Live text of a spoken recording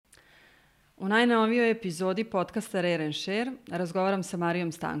U najnovijoj epizodi podcasta Share razgovaram sa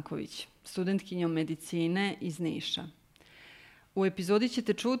Marijom Stanković, studentkinjom medicine iz Niša. U epizodi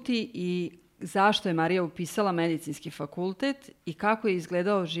ćete čuti i zašto je Marija upisala medicinski fakultet i kako je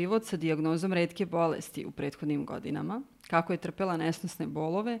izgledao život sa dijagnozom retke bolesti u prethodnim godinama, kako je trpela nesnosne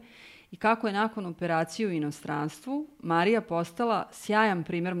bolove i kako je nakon operacije u inostranstvu Marija postala sjajan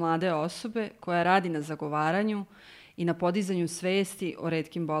primjer mlade osobe koja radi na zagovaranju i na podizanju svesti o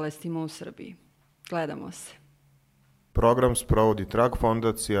retkim bolestima u Srbiji. Gledamo se. Program sprovodi Trag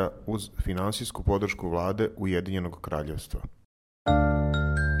fondacija uz finansijsku podršku Vlade Ujedinjenog Kraljevstva.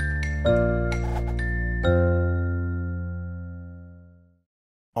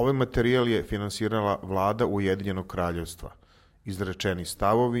 Ovaj materijal je finansirala Vlada Ujedinjenog Kraljevstva. Izrečeni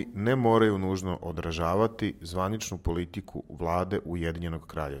stavovi ne moraju nužno odražavati zvaničnu politiku Vlade Ujedinjenog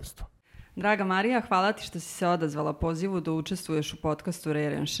Kraljevstva. Draga Marija, hvala ti što si se odazvala pozivu da učestvuješ u podcastu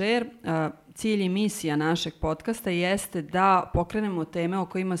Share. Cilj i misija našeg podcasta jeste da pokrenemo teme o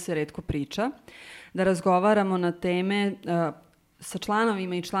kojima se retko priča, da razgovaramo na teme sa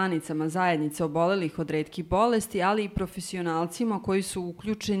članovima i članicama zajednice obolelih od retkih bolesti, ali i profesionalcima koji su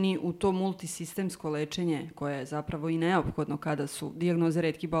uključeni u to multisistemsko lečenje koje je zapravo i neophodno kada su dijagnoze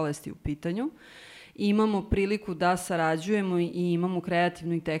retkih bolesti u pitanju. Imamo priliku da sarađujemo i imamo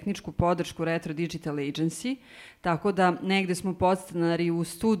kreativnu i tehničku podršku Retro Digital Agency, tako da negde smo podstanari u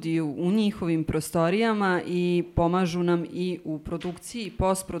studiju u njihovim prostorijama i pomažu nam i u produkciji i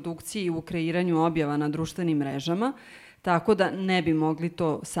postprodukciji i u kreiranju objava na društvenim mrežama, tako da ne bi mogli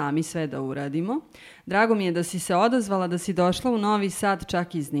to sami sve da uradimo. Drago mi je da si se odazvala, da si došla u Novi Sad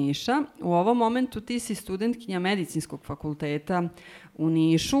čak iz Niša. U ovom momentu ti si studentkinja medicinskog fakulteta u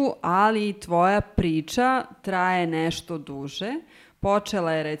Nišu, ali tvoja priča traje nešto duže.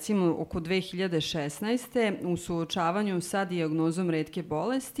 Počela je recimo oko 2016. u suočavanju sa dijagnozom retke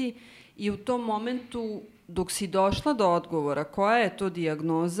bolesti i u tom momentu dok si došla do odgovora koja je to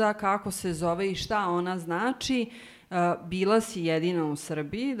dijagnoza, kako se zove i šta ona znači, bila si jedina u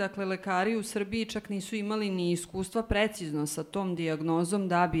Srbiji. Dakle, lekari u Srbiji čak nisu imali ni iskustva precizno sa tom dijagnozom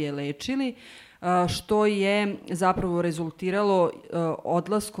da bi je lečili, što je zapravo rezultiralo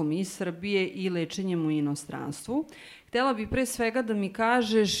odlaskom iz Srbije i lečenjem u inostranstvu. Htela bi pre svega da mi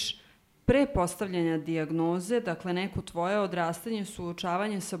kažeš pre postavljanja dijagnoze, dakle neko tvoje odrastanje,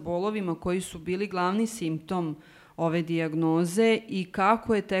 suočavanje sa bolovima koji su bili glavni simptom ove dijagnoze i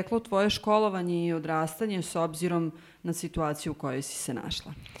kako je teklo tvoje školovanje i odrastanje s obzirom na situaciju u kojoj si se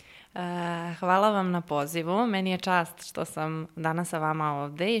našla. Hvala vam na pozivu. Meni je čast što sam danas sa vama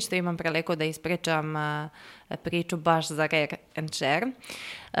ovde i što imam priliku da ispričam priču baš za Share.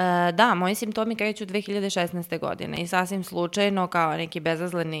 Da, moji simptomi kreću 2016. godine i sasvim slučajno kao neki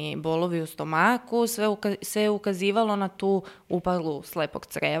bezazleni bolovi u stomaku, sve je ukazivalo na tu upalu slepog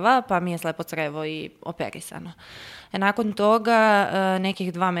creva, pa mi je slepo crevo i operisano. Nakon toga,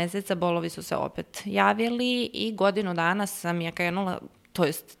 nekih 2 meseca bolovi su se opet javili i godinu dana sam je krenula, to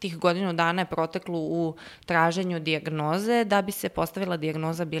jest tih godinu dana je proteklo u traženju dijagnoze da bi se postavila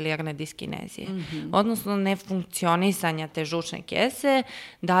dijagnoza bilijarne diskinezije. Odnosno nefunkcionisanja te žučne kese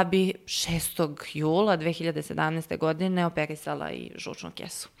da bi 6. jula 2017. godine operisala i žučnu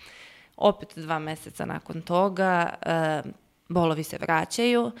kesu. Opet 2 meseca nakon toga bolovi se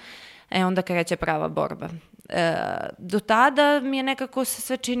vraćaju, onda kreće prava borba. Do tada mi je nekako se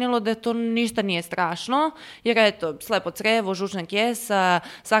sve činilo da to ništa nije strašno, jer eto, slepo crevo, žučna kesa,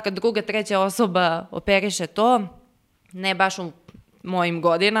 svaka druga, treća osoba operiše to, ne baš u mojim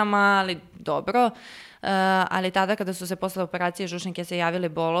godinama, ali dobro. Ali tada kada su se posle operacije žučne kese javili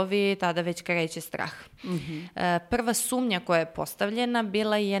bolovi, tada već kreće strah. Prva sumnja koja je postavljena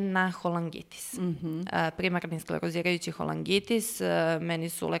bila je na holangitis. Primarni sklerozirajući holangitis. Meni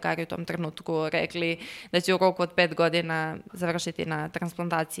su lekari u tom trenutku rekli da će u roku od 5 godina završiti na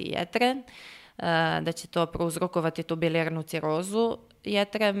transplantaciji jetre, da će to prouzrokovati tu bilijarnu cirozu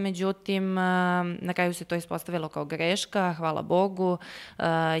jetre, međutim na kraju se to ispostavilo kao greška, hvala Bogu,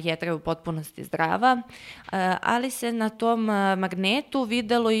 jetra je u potpunosti zdrava, ali se na tom magnetu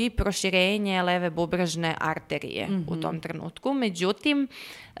videlo i proširenje leve bubrežne arterije u tom trenutku, međutim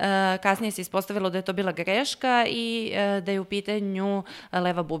kasnije se ispostavilo da je to bila greška i da je u pitanju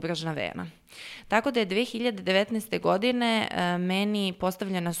leva bubrežna vena. Tako da je 2019. godine meni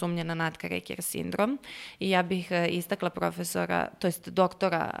postavljena sumnja na Nutcracker sindrom i ja bih istakla profesora, to jest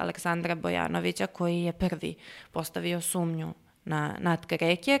doktora Aleksandra Bojanovića koji je prvi postavio sumnju na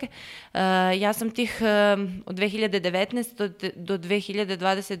Nutcracker. Ja sam tih od 2019. do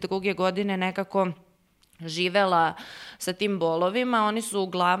 2022. godine nekako živela sa tim bolovima, oni su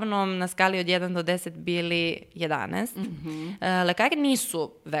uglavnom na skali od 1 do 10 bili 11. Lekari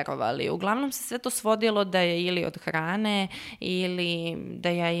nisu verovali. Uglavnom se sve to svodilo da je ili od hrane ili da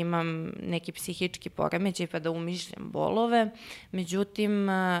ja imam neki psihički poremećaj pa da umišljam bolove. Međutim,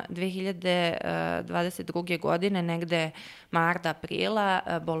 2022. godine, negde marta, aprila,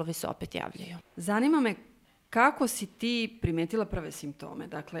 bolovi se opet javljaju. Zanima me kako si ti primetila prve simptome?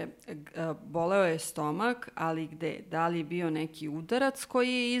 Dakle, boleo je stomak, ali gde? Da li je bio neki udarac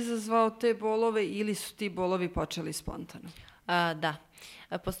koji je izazvao te bolove ili su ti bolovi počeli spontano? Da,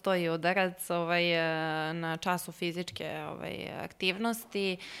 postoji udarac na času fizičke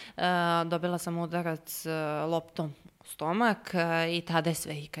aktivnosti. Dobila sam udarac loptom u stomak i tada je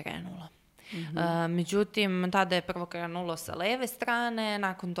sve i krenulo. Međutim, tada je prvo krenulo sa leve strane,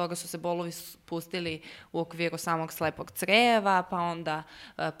 nakon toga su se bolovi spustili u okviru samog slepog creva, pa onda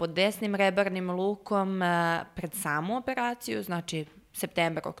pod desnim rebarnim lukom pred samu operaciju, znači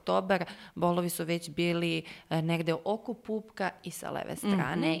septembar, oktobar, bolovi su već bili negde oko pupka i sa leve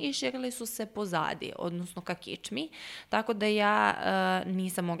strane i širili su se pozadi, odnosno ka kičmi, tako da ja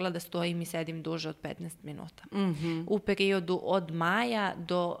nisam mogla da stojim i sedim duže od 15 minuta. U periodu od maja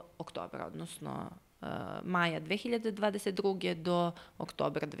do oktobra, odnosno maja 2022. do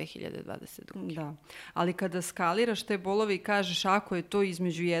oktobra 2022. Da, ali kada skaliraš te bolove i kažeš ako je to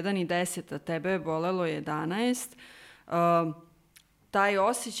između 1 i 10, a tebe je bolelo 11, taj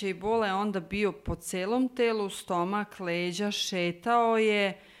osjećaj bola je onda bio po celom telu, stomak, leđa, šetao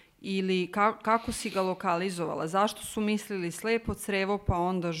je ili kako si ga lokalizovala? Zašto su mislili slepo crevo pa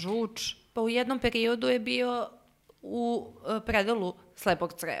onda žuč? Pa u jednom periodu je bio u predelu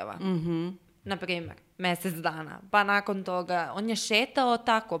slepog creva. Na primjer, mesec dana. Pa nakon toga on je šetao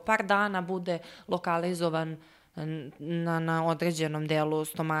tako, par dana bude lokalizovan na određenom delu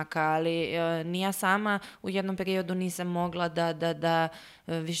stomaka, ali ni ja sama u jednom periodu nisam mogla da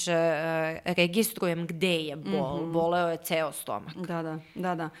više registrujem gde je bol. Boleo je ceo stomak.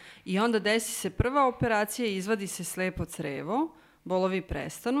 Da. I onda desi se prva operacija, izvadi se slepo crevo, bolovi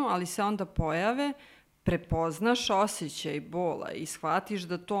prestanu, ali se onda pojave, prepoznaš osjećaj bola i shvatiš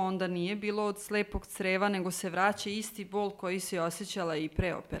da to onda nije bilo od slepog creva, nego se vraća isti bol koji si osjećala i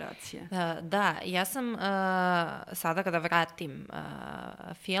pre operacije. Da, ja sam sada kada vratim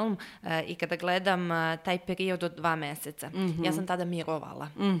film i kada gledam taj period od 2 meseca, ja sam tada mirovala.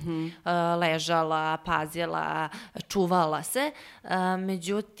 Ležala, pazila, čuvala se.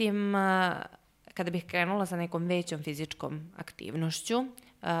 Međutim, kada bih krenula sa nekom većom fizičkom aktivnošću,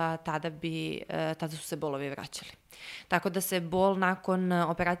 tada su se bolovi vraćali. Tako da se bol nakon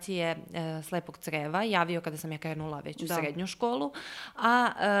operacije slepog creva javio kada sam ja krenula već u srednju školu, a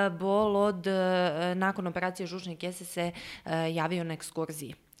bol nakon operacije žučne kese se javio na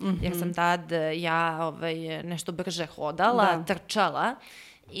ekskurziji. Jer sam tad nešto brže hodala, trčala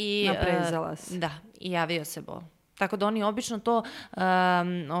i naprezala se. Da, i javio se bol. Tako da oni obično to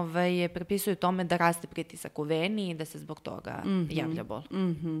pripisuju tome da raste pritisak u veni i da se zbog toga javlja bol.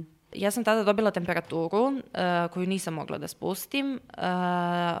 Ja sam tada dobila temperaturu koju nisam mogla da spustim,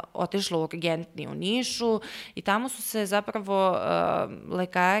 otišla u urgentni u Nišu i tamo su se zapravo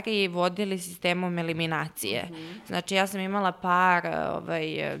lekari vodili sistemom eliminacije. Znači ja sam imala par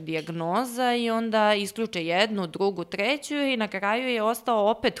dijagnoza i onda isključe jednu, drugu, treću i na kraju je ostao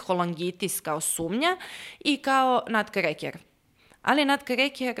opet holangitis kao sumnja i kao Nutcracker. Ali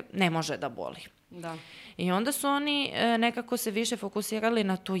Nutcracker ne može da boli. Da. I onda su oni nekako se više fokusirali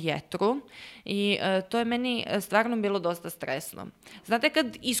na tu jetru i to je meni stvarno bilo dosta stresno. Znate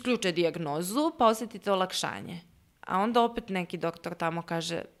kad isključe dijagnozu pa osjetite olakšanje, a onda opet neki doktor tamo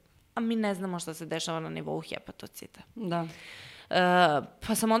kaže a mi ne znamo šta se dešava na nivou hepatocita. Da.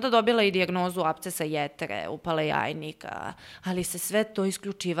 Pa sam onda dobila i dijagnozu apcesa jetre, upale jajnika, ali se sve to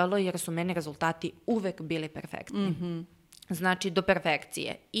isključivalo jer su meni rezultati uvek bili perfektni. Znači, do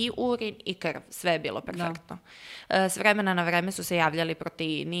perfekcije. I urin i krv. Sve je bilo perfektno. S vremena na vreme su se javljali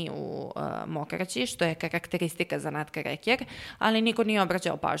proteini u mokraći, što je karakteristika za Nutcracker, ali niko nije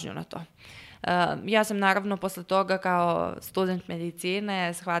obraćao pažnju na to. Ja sam naravno posle toga kao student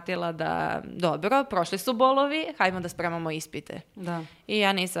medicine shvatila da dobro, prošli su bolovi, hajmo da spremamo ispite. Da. I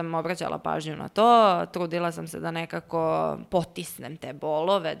ja nisam obraćala pažnju na to, trudila sam se da nekako potisnem te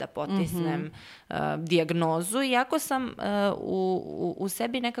bolove, da potisnem dijagnozu, iako sam u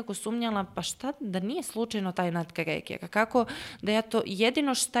sebi nekako sumnjala, pa šta da nije slučajno taj Nutcracker, kako da ja to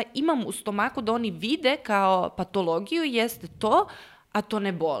jedino šta imam u stomaku da oni vide kao patologiju jeste to, a to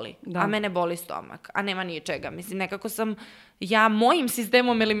ne boli, a mene boli stomak, a nema ničega. Mislim, nekako sam ja mojim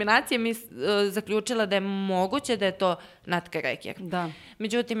sistemom eliminacije zaključila da je moguće da je to Nutcracker. Da.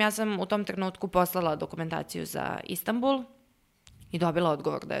 Međutim, ja sam u tom trenutku poslala dokumentaciju za Istanbul i dobila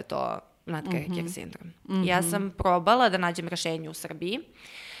odgovor da je to Nutcracker sindrom. Ja sam probala da nađem rešenje u Srbiji,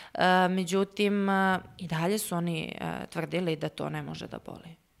 međutim, i dalje su oni tvrdili da to ne može da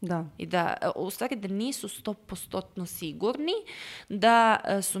boli. Da. I da, u stvari, da nisu 100% sigurni da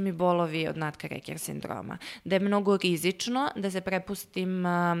su mi bolovi od Nutcracker sindroma. Da je mnogo rizično da se prepustim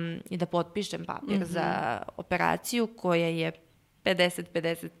i da potpišem papir za operaciju koja je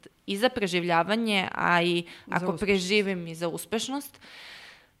 50-50 i za preživljavanje, a i ako preživim i za uspešnost,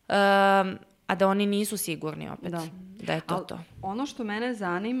 a da oni nisu sigurni opet da je to. Ono što mene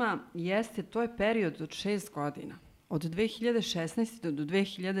zanima jeste, to je period od 6 godina. Od 2016. do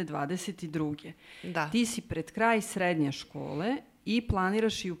 2022. Da. Ti si pred kraj srednje škole i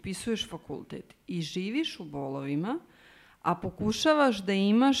planiraš i upisuješ fakultet. I živiš u bolovima, a pokušavaš da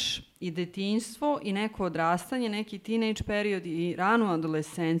imaš i detinjstvo i neko odrastanje, neki teenage period i ranu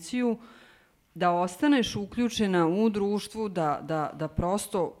adolescenciju, da ostaneš uključena u društvu, da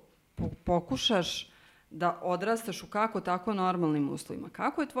prosto pokušaš da odrastaš u kako tako normalnim uslovima.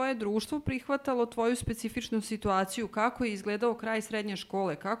 Kako je tvoje društvo prihvatalo tvoju specifičnu situaciju? Kako je izgledao kraj srednje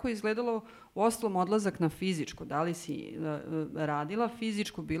škole? Kako je izgledalo uostalom odlazak na fizičko? Da li si radila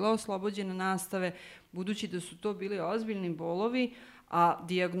fizičko, bila oslobođena nastave, budući da su to bili ozbiljni bolovi, a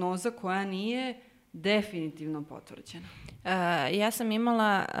dijagnoza koja nije definitivno potvrđena? Ja sam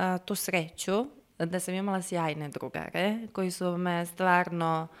imala tu sreću da sam imala sjajne drugare koji su me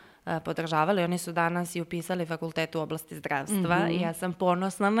stvarno podržavali. Oni su danas i upisali fakultet u oblasti zdravstva i ja sam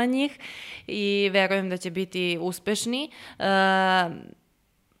ponosna na njih i verujem da će biti uspešni.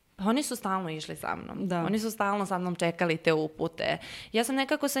 Oni su stalno išli sa mnom. Da. Oni su stalno sa mnom čekali te upute. Ja sam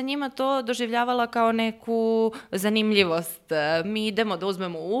nekako sa njima to doživljavala kao neku zanimljivost. Mi idemo da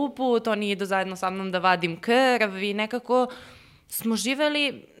uzmemo uput, oni idu zajedno sa mnom da vadim krv i nekako smo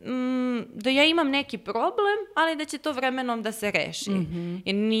živeli da ja imam neki problem, ali da će to vremenom da se reši.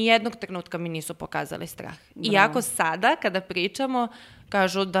 I nijednog trenutka mi nisu pokazali strah. Bravo. Iako sada, kada pričamo,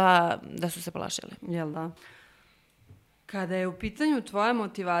 kažu da su se plašili. Jel da? Kada je u pitanju tvoja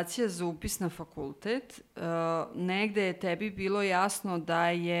motivacija za upis na fakultet, negde je tebi bilo jasno da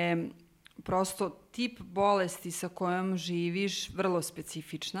je prosto tip bolesti sa kojom živiš vrlo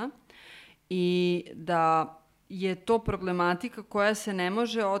specifična i da je to problematika koja se ne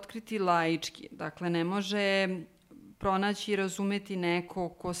može otkriti laički. Dakle, ne može pronaći i razumeti neko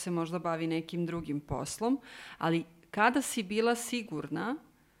ko se možda bavi nekim drugim poslom, ali kada si bila sigurna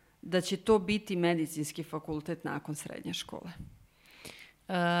da će to biti medicinski fakultet nakon srednje škole?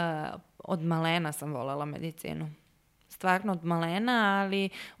 Od malena sam voljela medicinu. Stvarno od malena, ali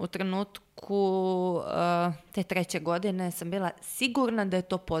u trenutku te 3. godine sam bila sigurna da je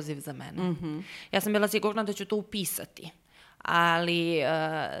to poziv za mene. Ja sam bila sigurna da ću to upisati. Ali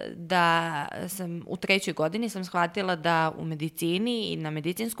da sam u 3. godini sam shvatila da u medicini i na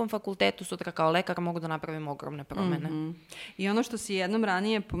medicinskom fakultetu sutra kao lekar mogu da napravim ogromne promene. I ono što si jednom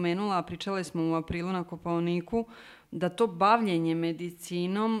ranije pomenula, a pričali smo u aprilu na Kopaoniku, da to bavljenje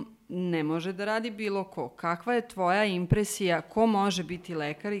medicinom ne može da radi bilo ko. Kakva je tvoja impresija ko može biti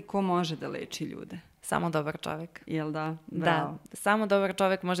lekar i ko može da leči ljude? Samo dobar čovjek. Jel da? Bravo. Da, samo dobar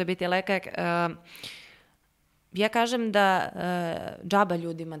čovjek može biti lekar. Ja kažem da džaba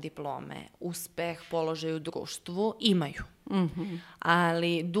ljudima diplome, uspeh, položaj u društvu imaju.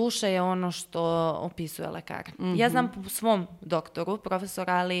 Ali duša je ono što opisuje lekar. Ja znam po svom doktoru, profesor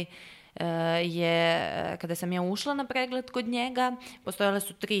Ali, kada sam ja ušla na pregled kod njega, postojale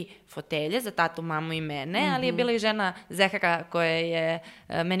su 3 fotelje za tatu, mamu i mene, ali je bila i žena Zehra koja je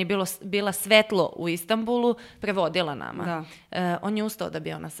meni bila svetlo u Istanbulu, prevodila nama. On je ustao da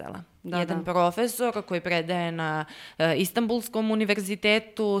bi ona sela. Jedan profesor koji predaje na Istanbulskom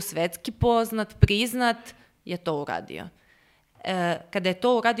univerzitetu, svetski poznat, priznat, je to uradio. Kada je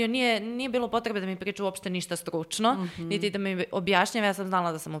to uradio, nije bilo potrebe da mi priča uopšte ništa stručno, niti da mi objašnjava, ja sam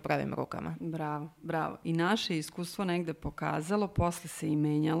znala da sam u pravim rukama. Bravo. I naše iskustvo negde pokazalo, posle se i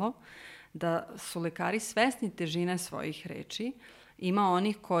menjalo, da su lekari svesni težine svojih reči. Ima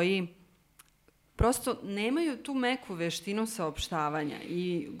onih koji prosto nemaju tu meku veštinu saopštavanja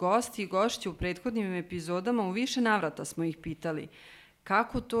i gosti i gošće u prethodnim epizodama u više navrata smo ih pitali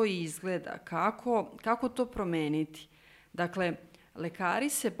kako to izgleda, kako to promeniti. Dakle, lekari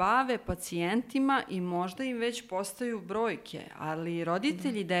se bave pacijentima i možda im već postaju brojke, ali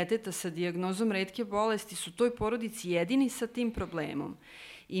roditelji deteta sa dijagnozom retke bolesti su toj porodici jedini sa tim problemom.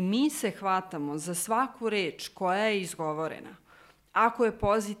 I mi se hvatamo za svaku reč koja je izgovorena. ako je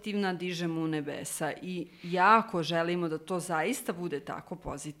pozitivna, dižemo u nebesa i jako želimo da to zaista bude tako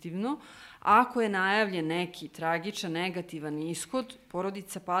pozitivno. Ako je najavljen neki tragičan, negativan ishod,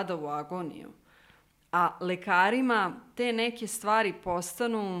 porodica pada u agoniju. A lekarima te neke stvari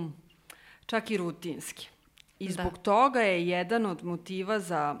postanu čak i rutinske. I zbog toga je jedan od motiva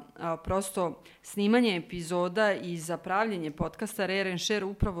za prosto snimanje epizoda i za pravljenje podcasta Rare and Share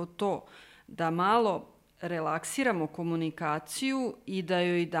upravo to, da malo relaksiramo komunikaciju i da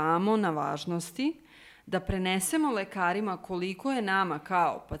joj damo na važnosti, da prenesemo lekarima koliko je nama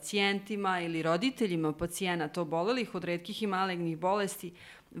kao pacijentima ili roditeljima pacijenata obolelih od retkih i malignih bolesti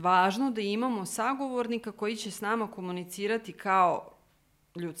važno da imamo sagovornika koji će s nama komunicirati kao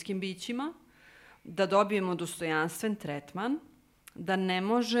ljudskim bićima, da dobijemo dostojanstven tretman, da ne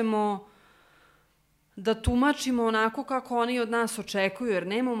možemo da tumačimo onako kako oni od nas očekuju, jer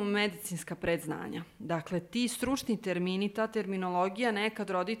nemamo medicinska predznanja. Dakle, ti stručni termini, ta terminologija nekad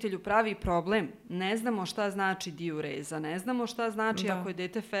roditelju pravi problem. Ne znamo šta znači diureza, ne znamo šta znači ako je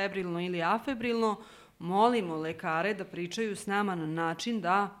dete febrilno ili afebrilno, molimo lekare da pričaju s nama na način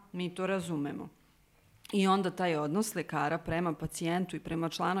da mi to razumemo. I onda taj odnos lekara prema pacijentu i prema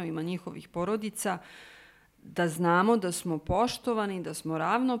članovima njihovih porodica, da znamo da smo poštovani, da smo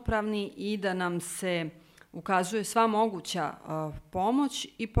ravnopravni i da nam se ukazuje sva moguća pomoć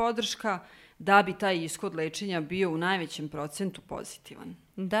i podrška da bi taj ishod lečenja bio u najvećem procentu pozitivan.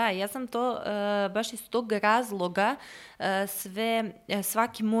 Da, ja sam to baš iz tog razloga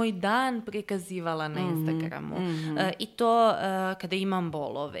svaki moj dan prikazivala na Instagramu. I to kada imam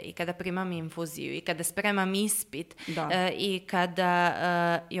bolove i kada primam infuziju i kada spremam ispit i kada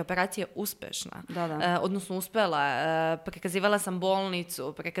je operacija uspešna. Odnosno uspela. Prikazivala sam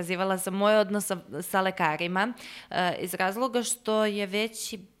bolnicu, prikazivala sam moj odnos sa lekarima iz razloga što je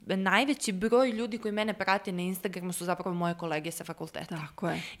najveći broj ljudi koji mene prate na Instagramu su zapravo moje kolege sa fakulteta. Tako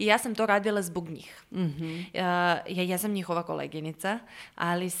je. I ja sam to radila zbog njih. Ja sam njihova koleginica,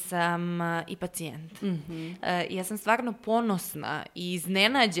 ali sam i pacijent. Ja sam stvarno ponosna i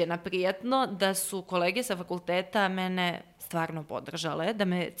iznenađena prijatno da su kolege sa fakulteta mene stvarno podržale, da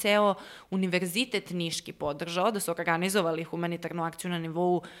me ceo univerzitet Niški podržao, da su organizovali humanitarnu akciju na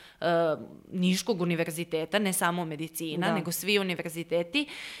nivou Niškog univerziteta, ne samo medicina, nego svi univerziteti,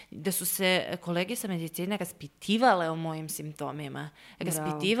 da su se kolege sa medicine raspitivale o mojim simptomima,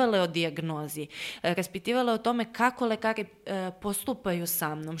 raspitivale o dijagnozi, raspitivale o tome kako lekari postupaju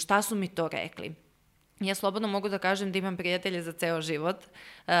sa mnom, šta su mi to rekli. Ja slobodno mogu da kažem da imam prijatelje za ceo život,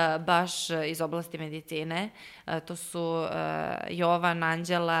 baš iz oblasti medicine. To su Jovan,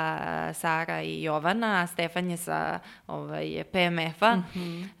 Anđela, Sara i Jovana, a Stefan je sa PMF-a.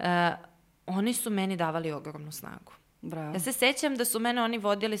 Oni su meni davali ogromnu snagu. Bravo. Ja se sećam da su mene oni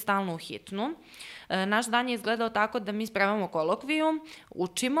vodili stalno u hitnu. Naš dan je izgledao tako da mi spremamo kolokvijum,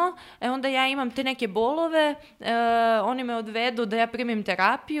 učimo, onda ja imam te neke bolove, oni me odvedu da ja primim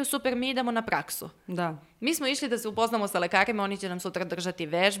terapiju, super, mi idemo na praksu. Da. Mi smo išli da se upoznamo sa lekarima, oni će nam sutra držati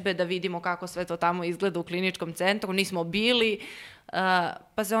vežbe, da vidimo kako sve to tamo izgleda u kliničkom centru, nismo bili,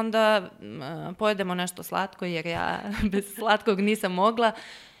 pa se onda pojedemo nešto slatko, jer ja bez slatkog nisam mogla,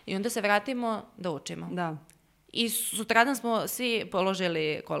 i onda se vratimo da učimo. Da. I sutradan smo svi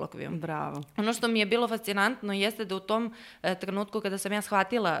položili kolokvijum. Bravo. Ono što mi je bilo fascinantno jeste da u tom trenutku kada sam ja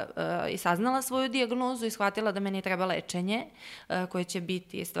shvatila i saznala svoju dijagnozu i shvatila da meni treba lečenje koje će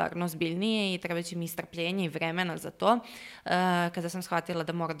biti stvarno zbiljnije i treba će mi strpljenje i vremena za to, kada sam shvatila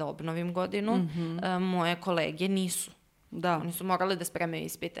da moram da obnovim godinu, moje kolege nisu. Da. Oni su morali da spremaju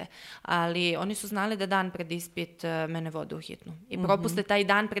ispite, ali oni su znali da dan pred ispit mene vode u hitnu. I propuste taj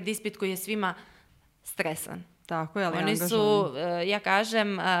dan pred ispit koji je svima stresan. Tako je, ali oni su, ja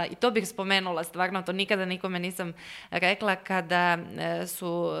kažem, i to bih spomenula stvarno, to nikada nikome nisam rekla, kada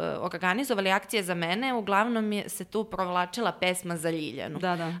su organizovali akcije za mene, uglavnom se tu provlačila pesma za Ljiljanu.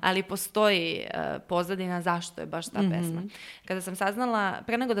 Da. Ali postoji pozadina zašto je baš ta pesma. Kada sam saznala,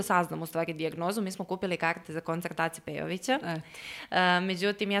 pre nego da saznam u stvari dijagnozu, mi smo kupili karte za koncert Ace Pejovića.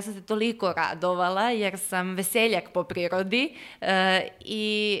 Međutim, ja sam se toliko radovala jer sam veseljak po prirodi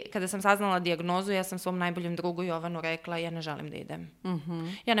i kada sam saznala dijagnozu, ja sam svom najboljem drugu Jovanu rekla, ja ne želim da idem.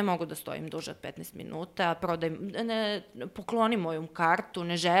 Ja ne mogu da stojim duže od 15 minuta, pokloni moju kartu,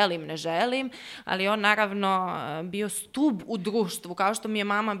 ne želim, ali on naravno bio stub u društvu, kao što mi je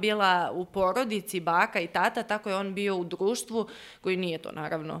mama bila u porodici, baka i tata, tako je on bio u društvu koji nije to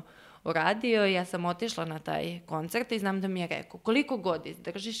naravno uradio. Ja sam otišla na taj koncert i znam da mi je rekao, koliko god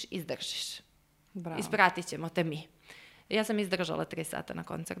izdržiš. Bravo. Ispratit ćemo te mi. Ja sam izdržala 3 sata na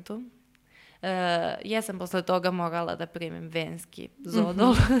koncertu. Ja sam posle toga morala da primim venski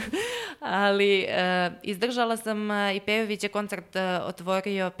zodol, ali izdržala sam i Pejović je koncert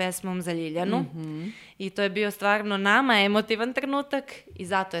otvorio pesmom za Ljiljanu i to je bio stvarno nama emotivan trenutak i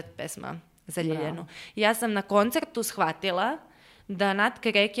zato je pesma za Ljiljanu. Bravo. Ja sam na koncertu shvatila da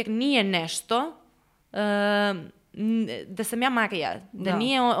Nutcracker nije nešto da sam ja Marija, da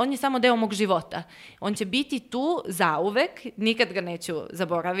nije, on je samo deo mog života. On će biti tu zauvek, nikad ga neću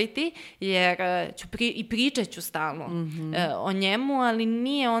zaboraviti, jer ću i pričat ću stalno o njemu, ali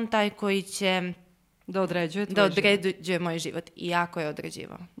nije on taj koji će da određuje moj život. Iako je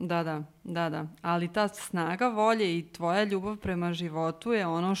određivao. Da. Ali ta snaga volje i tvoja ljubav prema životu je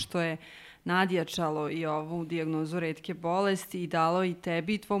ono što je nadjačalo i ovu dijagnozu retke bolesti i dalo i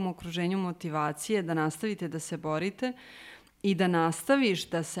tebi i tvom okruženju motivacije da nastavite da se borite i da nastaviš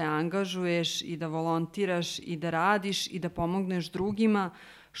da se angažuješ i da volontiraš i da radiš i da pomogneš drugima,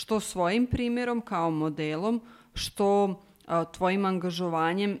 što svojim primjerom kao modelom, što tvojim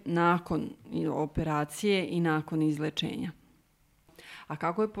angažovanjem nakon operacije i nakon izlečenja. A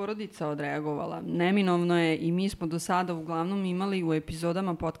kako je porodica odreagovala? Neminovno je i mi smo do sada uglavnom imali u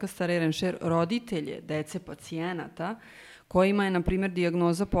epizodama podcasta Rare and Share roditelje, dece pacijenata, kojima je, na primjer,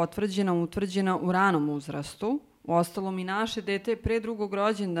 dijagnoza utvrđena u ranom uzrastu. Uostalom i naše dete je pre drugog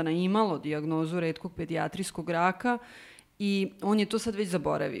rođendana imalo dijagnozu retkog pedijatrijskog raka i on je to sad već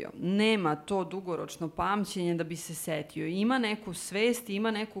zaboravio. Nema to dugoročno pamćenje da bi se setio. Ima neku svest,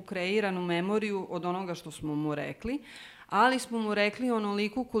 ima neku kreiranu memoriju od onoga što smo mu rekli, ali smo mu rekli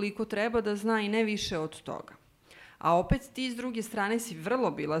onoliko koliko treba da zna i ne više od toga. A opet ti s druge strane si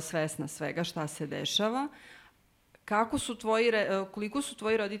vrlo bila svesna svega šta se dešava. Koliko su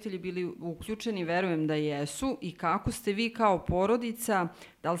tvoji roditelji bili uključeni, verujem da jesu, i kako ste vi kao porodica,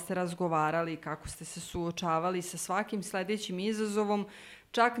 da li ste razgovarali, kako ste se suočavali sa svakim sledećim izazovom,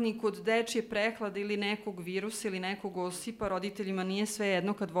 čak ni kod dečje prehlade ili nekog virusa ili nekog osipa, roditeljima nije sve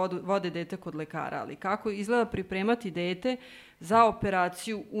jedno kad vode dete kod lekara, ali kako izgleda pripremati dete za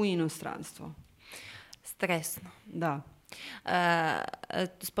operaciju u inostranstvo? Stresno. Da.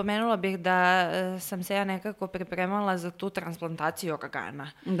 Spomenula bih da sam se ja nekako pripremala za tu transplantaciju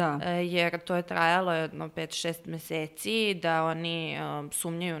organa. Jer to je trajalo jedno 5-6 meseci, da oni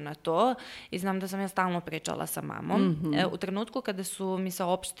sumnjaju na to i znam da sam ja stalno pričala sa mamom. U trenutku kada su mi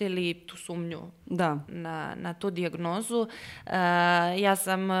saopštili tu sumnju na tu dijagnozu, ja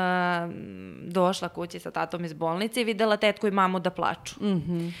sam došla kući sa tatom iz bolnice i videla tetku i mamu da plaču.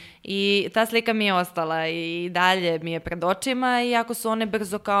 I ta slika mi je ostala i dalje mi je pred očima, iako su one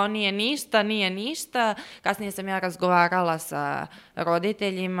brzo kao nije ništa. Kasnije sam ja razgovarala sa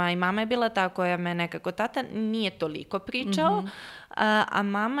roditeljima i mama je bila ta koja me nekako, tata nije toliko pričao, a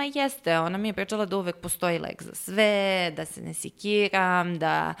mama jeste, ona mi je pričala da uvek postoji lek za sve, da se ne sikiram,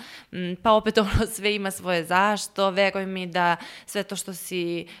 da pa opet ono sve ima svoje zašto, veruj mi da sve to što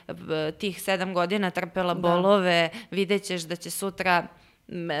si tih 7 godina trpela bolove, vidjet ćeš da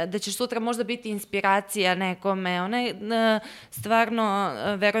ćeš sutra možda biti inspiracija nekome. Ona je stvarno,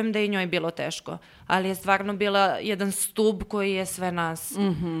 verujem da je i njoj bilo teško, ali je stvarno bila jedan stub koji je sve nas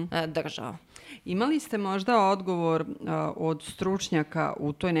držao. Imali ste možda odgovor od stručnjaka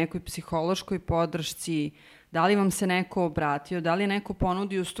u toj nekoj psihološkoj podršci? Da li vam se neko obratio? Da li je neko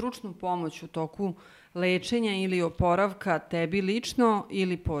ponudio stručnu pomoć u toku lečenja ili oporavka tebi lično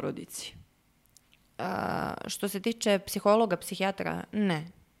ili porodici? Što se tiče psihologa, psihijatra, ne.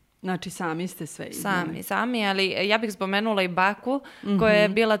 Znači sami ste sve iznali. Sami, ali ja bih spomenula i baku koja je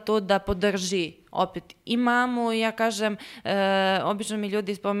bila tu da podrži opet i mamu. Ja kažem, obično mi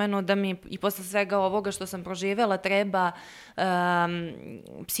ljudi spomenu da mi i posle svega ovoga što sam proživela treba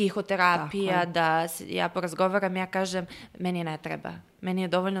psihoterapija, da ja porazgovaram, ja kažem, meni ne treba. Meni je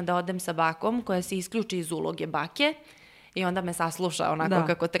dovoljno da odem sa bakom koja se isključi iz uloge bake i onda me sasluša onako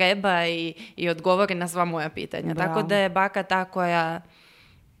kako treba i odgovori na sva moja pitanja. Bravo. Tako da je baka ta koja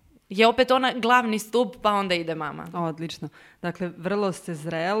je opet ona glavni stup, pa onda ide mama. Odlično. Dakle, vrlo ste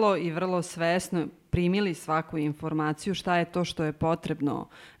zrelo i vrlo svesno primili svaku informaciju šta je to što je potrebno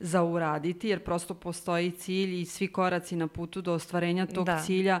za uraditi, jer prosto postoji cilj i svi koraci na putu do ostvarenja tog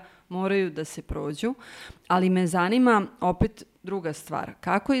cilja moraju da se prođu. Ali me zanima opet druga stvar.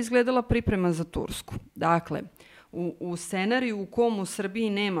 Kako je izgledala priprema za Tursku? Dakle, u scenariju u kom u Srbiji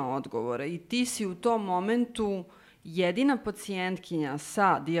nema odgovora i ti si u tom momentu jedina pacijentkinja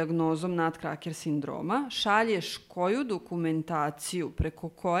sa dijagnozom Nutcracker sindroma, šalješ koju dokumentaciju preko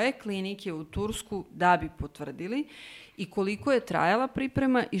koje klinike u Tursku da bi potvrdili i koliko je trajala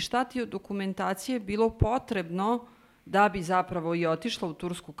priprema i šta ti od dokumentacije bilo potrebno da bi zapravo i otišla u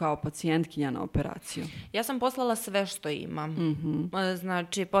Tursku kao pacijentkinja na operaciju? Ja sam poslala sve što imam.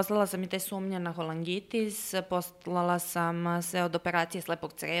 Znači, poslala sam i te sumnje na holangitis, poslala sam sve od operacije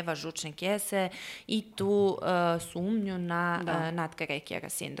slepog creva, žučne kese i tu sumnju na Nutcracker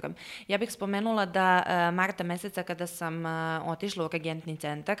sindrom. Ja bih spomenula da marta meseca kada sam otišla u urgentni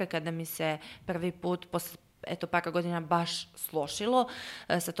centar, kada mi se prvi put par godina baš slošilo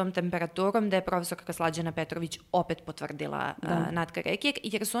sa tom temperaturom, da je profesorka Slađana Petrović opet potvrdila Nutcracker,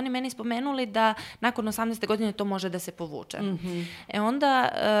 jer su oni meni spomenuli da nakon 18. godine to može da se povuče. Onda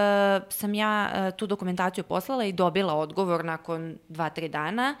sam ja tu dokumentaciju poslala i dobila odgovor nakon 2-3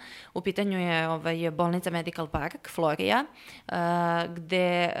 dana. U pitanju je bolnica Medical Park, Florija,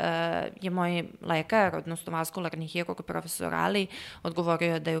 gde je moj lekar, odnosno vaskularni hirurg, profesor Ali,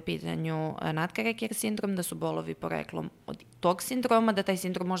 odgovorio da je u pitanju Nutcracker sindrom, da su bolovi poreklom od tog sindroma, da taj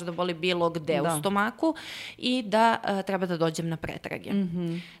sindrom može da boli bilo gde u stomaku i da treba da dođem na pretrage.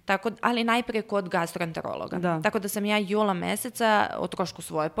 Ali najprije kod gastroenterologa. Tako da sam ja jula meseca o trošku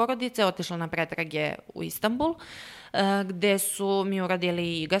svoje porodice otišla na pretrage u Istanbul, gde su mi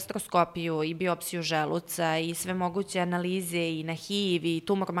uradili i gastroskopiju i biopsiju želuca i sve moguće analize i na HIV i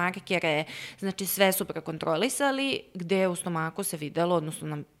tumor markere, znači sve su prekontrolisali, gde u stomaku se videlo,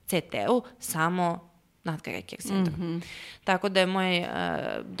 odnosno na CT-u, samo Nutcracker sindrom. Tako da je moj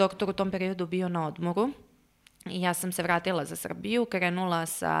doktor u tom periodu bio na odmoru. Ja sam se vratila za Srbiju, krenula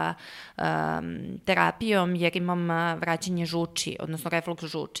sa terapijom jer imam vraćanje žuči, odnosno refluks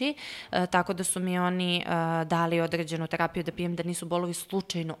žuči, tako da su mi oni dali određenu terapiju da pijem, da nisu bolovi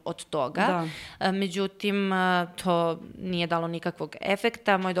slučajno od toga. Međutim, to nije dalo nikakvog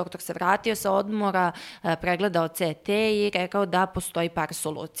efekta. Moj doktor se vratio sa odmora, pregledao CT i rekao da postoji par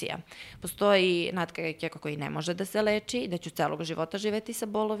solucija. Postoji Nutcracker koji ne može da se leči, da ću celog života živeti sa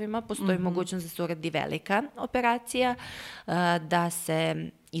bolovima, postoji mogućnost da se uradi velika operacija, da se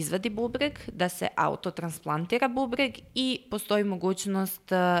izvadi bubreg, da se autotransplantira bubreg i postoji mogućnost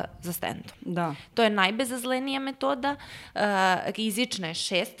za stentom. To je najbezazlenija metoda, rizična je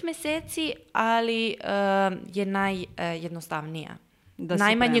 6 meseci, ali je najjednostavnija.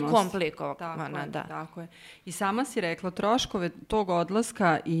 Najmanje komplikovana. Tako je. I sama si rekla, troškove tog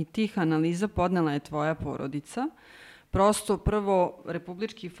odlaska i tih analiza podnela je tvoja porodica. Prosto, prvo,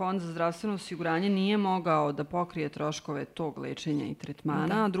 Republički fond za zdravstveno osiguranje nije mogao da pokrije troškove tog lečenja i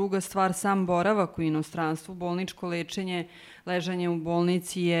tretmana, a druga stvar, sam boravak u inostranstvu, bolničko lečenje, ležanje u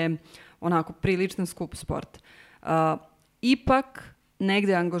bolnici je onako prilično skup sport. Ipak,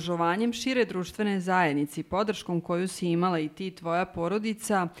 negde angažovanjem šire društvene zajednice i podrškom koju si imala i ti i tvoja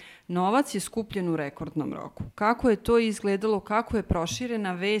porodica, novac je skupljen u rekordnom roku. Kako je to izgledalo, kako je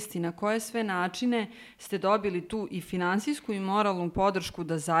proširena vest i na koje sve načine ste dobili tu i finansijsku i moralnu podršku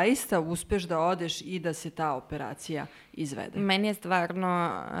da zaista uspeš da odeš i da se ta operacija izvede? Meni je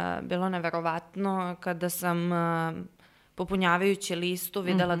stvarno bilo neverovatno kada sam popunjavajući listu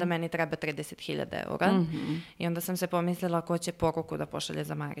videla da meni treba 30.000 eura. I onda sam se pomislila ko će poruku da pošalje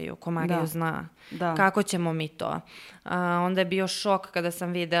za Mariju, ko Mariju zna, kako ćemo mi to. Onda je bio šok kada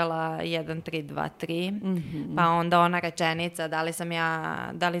sam videla 1-3-2-3, pa onda ona rečenica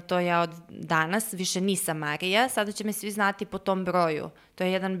da li to ja od danas više nisam Marija, sada će me svi znati po tom broju. To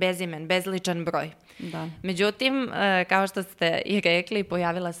je jedan bezimen, bezličan broj. Međutim, kao što ste i rekli,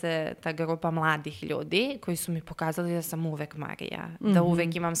 pojavila se ta grupa mladih ljudi koji su mi pokazali da sam uvek Marija, da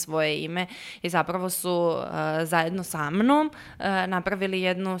uvek imam svoje ime i zapravo su zajedno sa mnom napravili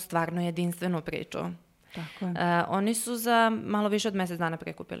jednu stvarno jedinstvenu priču. Tako je. Oni su za malo više od mjesec dana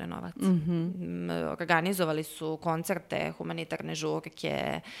prikupili novac. Organizovali su koncerte, humanitarne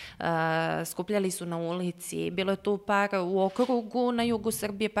žurke, skupljali su na ulici. Bilo je tu par u okrugu na jugu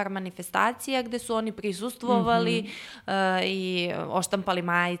Srbije, par manifestacija gde su oni prisustvovali i oštampali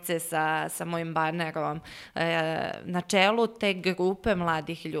majice sa mojim banerom. Na čelu te grupe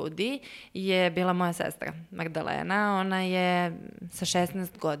mladih ljudi je bila moja sestra Magdalena. Ona je sa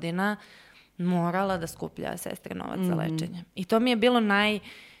 16 godina morala da skuplja sestri novac za lečenje. I to mi je bilo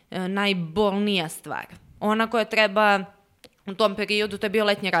najbolnija stvar. Ona koja treba u tom periodu, to je bio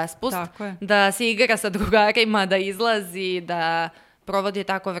letnji raspust, da se igra sa drugarima, da izlazi, da provodi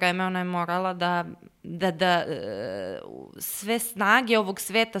tako vreme, ona je morala da sve snage ovog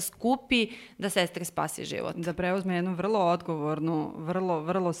sveta skupi da sestri spasi život. Da preuzme jednu vrlo odgovornu,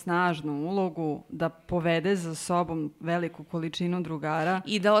 vrlo snažnu ulogu, da povede za sobom veliku količinu drugara.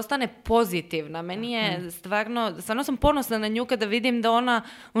 I da ostane pozitivna. Meni je stvarno sam ponosna na nju kada vidim da ona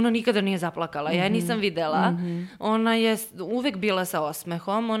nikada nije zaplakala. Ja je nisam videla. Ona je uvek bila sa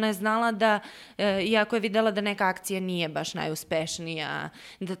osmehom. Ona je znala da, iako je videla da neka akcija nije baš najuspešnija,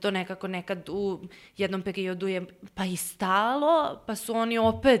 da to nekako nekad jednom periodu je pa i stalo, pa su oni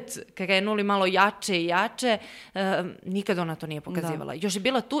opet krenuli malo jače i jače. Nikad ona to nije pokazivala. Još je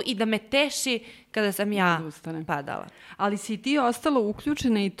bila tu i da me teši kada sam ja padala. Ali si ti ostala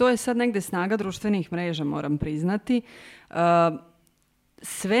uključena i to je sad negde snaga društvenih mreža, moram priznati.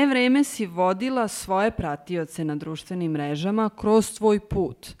 Sve vreme si vodila svoje pratioce na društvenim mrežama kroz tvoj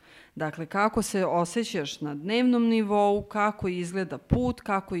put. Dakle, kako se osjećaš na dnevnom nivou, kako izgleda put,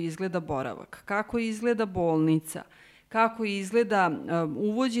 kako izgleda boravak, kako izgleda bolnica, kako izgleda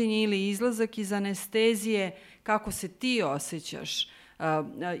uvođenje ili izlazak iz anestezije, kako se ti osjećaš,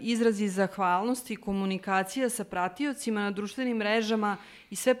 izrazi zahvalnosti, komunikacija sa pratiocima na društvenim mrežama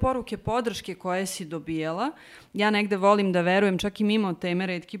i sve poruke podrške koje si dobijala. Ja negde volim da verujem, čak i mimo teme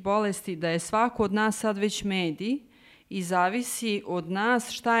retkih bolesti, da je svako od nas sad već medij i zavisi od nas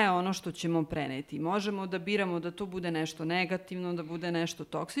šta je ono što ćemo preneti. Možemo da biramo da to bude nešto negativno, da bude nešto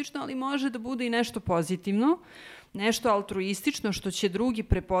toksično, ali može da bude i nešto pozitivno, nešto altruistično što će drugi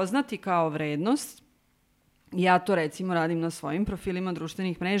prepoznati kao vrednost. Ja to recimo radim na svojim profilima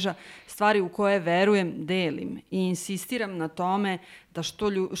društvenih mreža, stvari u koje verujem delim i insistiram na tome da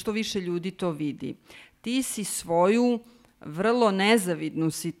što više ljudi to vidi. Ti si svoju vrlo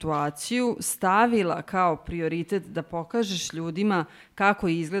nezavidnu situaciju stavila kao prioritet da pokažeš ljudima kako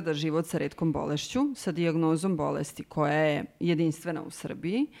izgleda život sa retkom bolešću, sa dijagnozom bolesti koja je jedinstvena u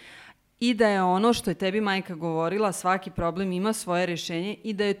Srbiji i da je ono što je tebi majka govorila, svaki problem ima svoje rešenje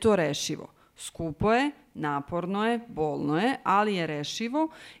i da je to rešivo. Skupo je, naporno je, bolno je, ali je rešivo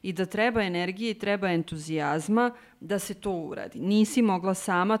i da treba energije i treba entuzijazma da se to uradi. Nisi mogla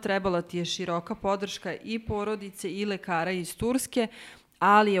sama, trebala ti je široka podrška i porodice i lekara iz Turske,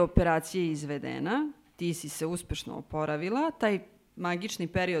 ali je operacija izvedena, ti si se uspešno oporavila, taj magični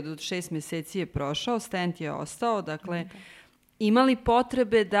period od 6 meseci je prošao, stent je ostao, dakle, ima li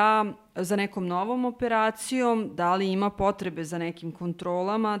potrebe da za nekom novom operacijom, da li ima potrebe za nekim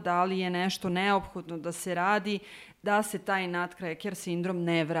kontrolama, da li je nešto neophodno da se radi, da se taj Nutcracker sindrom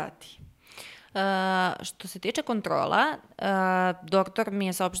ne vrati? Što se tiče kontrola, doktor mi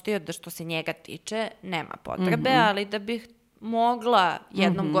je saopštio da što se njega tiče nema potrebe, ali da bih mogla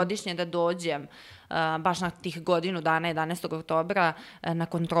jednom godišnje da dođem baš na tih godinu dana 11. oktobra na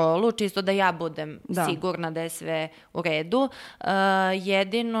kontrolu, čisto da ja budem sigurna da je sve u redu.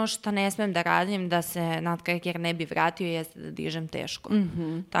 Jedino što ne smem da radim da se Nutcracker ne bi vratio jeste da dižem teško.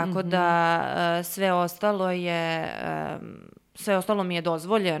 Tako da sve ostalo mi je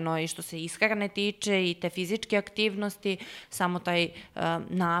dozvoljeno i što se ishrane tiče i te fizičke aktivnosti, samo taj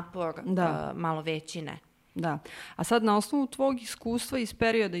napor malo veći ne. Da. A sad na osnovu tvog iskustva iz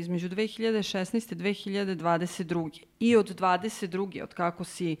perioda između 2016. i 2022. i od 2022. od kako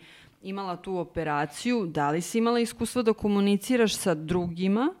si imala tu operaciju, da li si imala iskustva da komuniciraš sa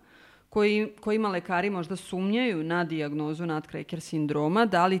drugima kojima lekari možda sumnjaju na dijagnozu Nutcracker sindroma,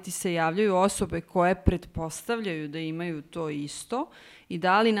 da li ti se javljaju osobe koje pretpostavljaju da imaju to isto i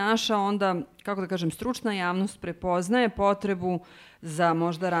da li naša onda, kako da kažem, stručna javnost prepoznaje potrebu za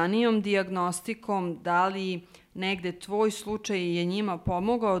možda ranijom dijagnostikom, da li negde tvoj slučaj je njima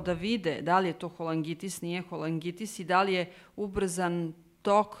pomogao da vide da li je to holangitis, nije holangitis i da li je ubrzan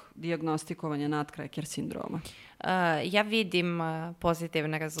tok dijagnostikovanja Nutcracker sindroma? Ja vidim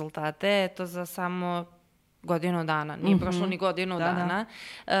pozitivne rezultate, to za samo godinu dana, nije prošlo ni godinu dana.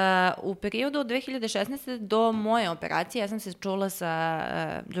 U periodu od 2016. do moje operacije ja sam se čula sa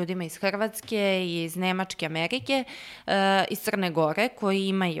ljudima iz Hrvatske, iz Nemačke, Amerike, iz Crne Gore koji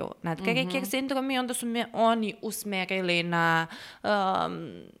imaju Nutcracker sindrom i onda su me oni usmerili na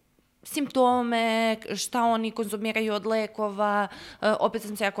simptome, šta oni konzumiraju od lekova. Opet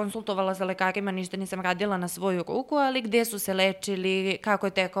sam se ja konsultovala sa lekarima, ništa nisam radila na svoju ruku, ali gde su se lečili, kako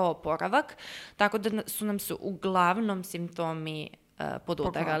je tekao oporavak. Tako da su nam se uglavnom simptomi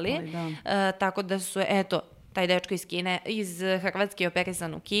podudarali. Tako da su, taj dečko iz Hrvatske je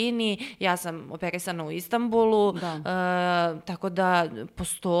operisan u Kini, ja sam operisana u Istanbulu, tako da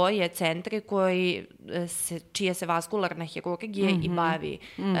postoje centri čije se vaskularna hirurgija i bavi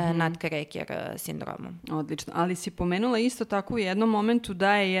Nutcracker sindromom. Odlično, ali si pomenula isto tako u jednom momentu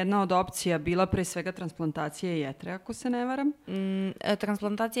da je jedna od opcija bila pre svega transplantacija jetre, ako se ne varam?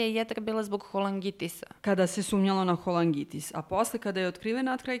 Transplantacija jetre bila zbog holangitisa. Kada se sumnjalo na holangitis, a posle kada je otkriven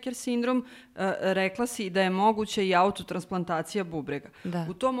Nutcracker sindrom, rekla si da je moguća i autotransplantacija bubrega. Da.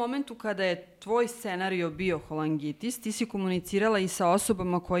 U tom momentu kada je tvoj scenario bio holangitis, ti si komunicirala i sa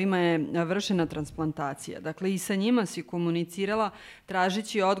osobama kojima je vršena transplantacija. Dakle, i sa njima si komunicirala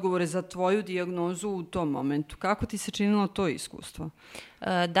tražeći odgovore za tvoju dijagnozu u tom momentu. Kako ti se činilo to iskustvo?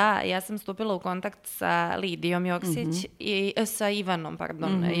 Da, ja sam stupila u kontakt sa Lidijom Joksić i sa Ivanom,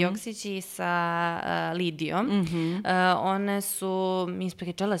 Joksić i sa Lidijom. One su mi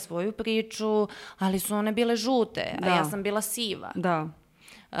ispričale svoju priču, ali su one bile žute, a ja sam bila siva. Da.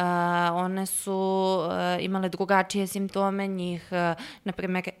 One su imale drugačije simptome, njih, na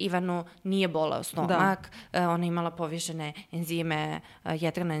primjer, Ivanu nije boleo stomak, ona je imala povišene enzime,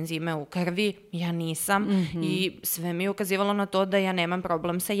 jetrene enzime u krvi, ja nisam i sve mi je ukazivalo na to da ja nemam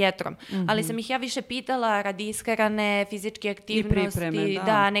problem sa jetrom. Ali sam ih ja više pitala radi ishrane, fizičke aktivnosti,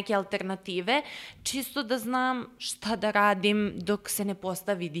 pripreme, neke alternative, čisto da znam šta da radim dok se ne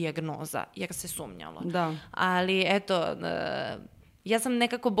postavi dijagnoza, jer se sumnjalo. Da. Ali eto, ja sam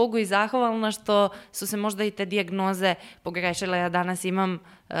nekako Bogu i zahvalna što su se možda i te dijagnoze pogrešile. Ja danas imam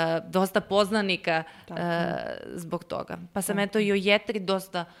dosta poznanika zbog toga. Pa sam eto i o jetri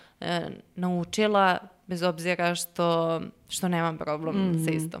dosta naučila, bez obzira što nemam problem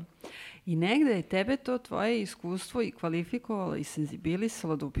sa istom. I negde je tebe to tvoje iskustvo i kvalifikovalo i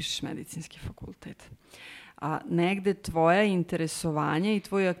senzibilisalo da upišeš medicinski fakultet. A negde tvoja interesovanja i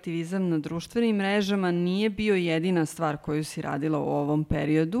tvoj aktivizam na društvenim mrežama nije bio jedina stvar koju si radila u ovom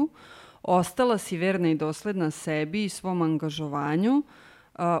periodu. Ostala si verna i dosledna sebi i svom angažovanju.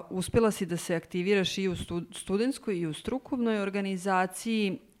 Uspjela si da se aktiviraš i u studentskoj i u strukovnoj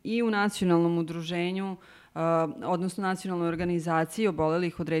organizaciji i u nacionalnom udruženju, odnosno nacionalnoj organizaciji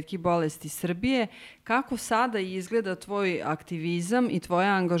obolelih od retkih bolesti Srbije. Kako sada izgleda tvoj aktivizam i tvoje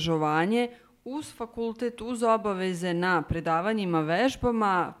angažovanje uz fakultet, uz obaveze na predavanjima,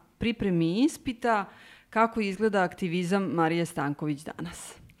 vežbama, pripremi ispita, kako izgleda aktivizam Marije Stanković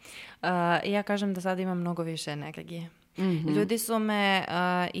danas? Ja kažem da sad imam mnogo više energije. Ljudi su me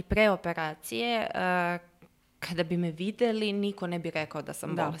i pre operacije, kada bi me videli, niko ne bi rekao da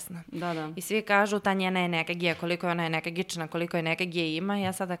sam bolesna. Da. I svi kažu ta njena energija, koliko je ona energična, koliko energije ima.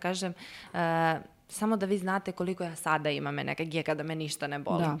 Ja sada kažem, samo da vi znate koliko ja sada imam energije kada me ništa ne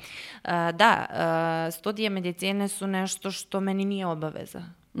boli. Studije medicine su nešto što meni nije obaveza.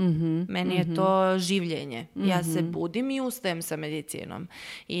 Meni je to življenje. Ja se budim i ustajem sa medicinom.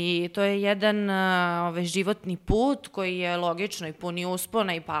 I to je jedan životni put koji je logično i puni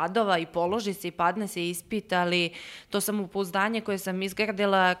uspona i padova i položi se i padne se ispit, ali to samopouzdanje koje sam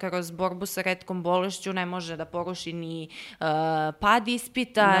izgradila kroz borbu sa retkom bolešću ne može da poruši ni pad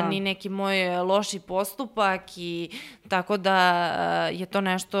ispita, ni neki moj loši postupak, i tako da je to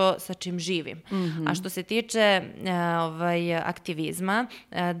nešto sa čim živim. A što se tiče aktivizma,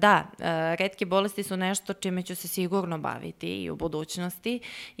 retke bolesti su nešto čime ću se sigurno baviti i u budućnosti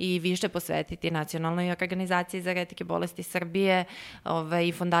i više posvetiti Nacionalnoj organizaciji za retke bolesti Srbije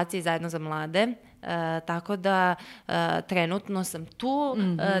i Fondaciji Zajedno za mlade. Tako da trenutno sam tu,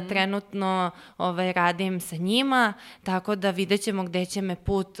 trenutno radim sa njima, tako da vidjet ćemo gde će me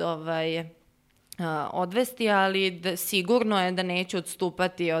put odvesti, ali sigurno je da neću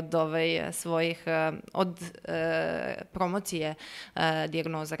odstupati od svojih promocije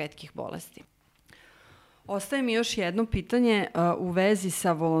dijagnoza retkih bolesti. Ostaje mi još jedno pitanje u vezi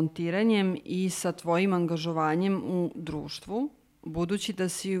sa volontiranjem i sa tvojim angažovanjem u društvu. Budući da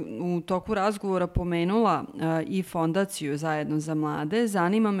si u toku razgovora pomenula i fondaciju Zajedno za mlade,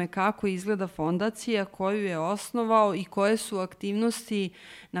 zanima me kako izgleda fondacija, koju je osnovao i koje su aktivnosti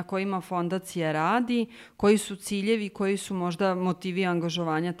na kojima fondacija radi, koji su ciljevi, koji su možda motivi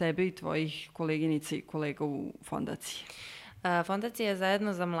angažovanja tebe i tvojih koleginica i kolega u fondaciji. Fondacija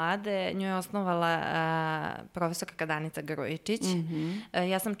Zajedno za mlade, nju je osnovala profesorka Danica Grujičić.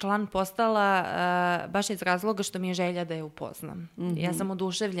 Ja sam član postala baš iz razloga što mi je želja da je upoznam. Ja sam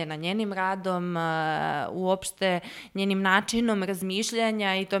oduševljena njenim radom, uopšte njenim načinom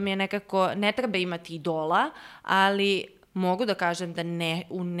razmišljanja, i to mi je nekako, ne treba imati idola, ali mogu da kažem da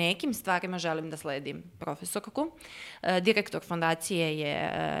u nekim stvarima želim da sledim profesorku. Direktor fondacije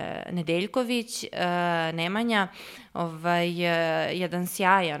je Nedeljković, Nemanja, jedan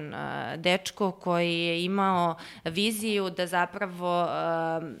sjajan dečko koji je imao viziju da zapravo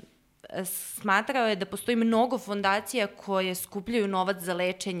smatrao je da postoji mnogo fondacija koje skupljaju novac za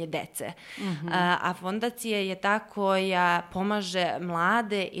lečenje dece. A fondacija je ta koja pomaže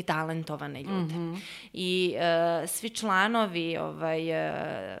mlade i talentovane ljude. I svi članovi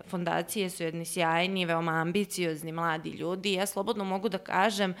fondacije su jedni sjajni, veoma ambiciozni mladi ljudi. Ja slobodno mogu da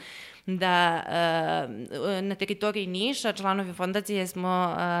kažem da na teritoriji Niša članovi fondacije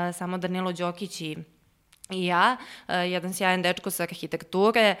smo samo Danilo Đokić i I ja, jedan sjajan dečko sa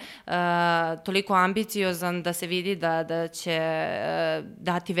arhitekture, toliko ambiciozan da se vidi da će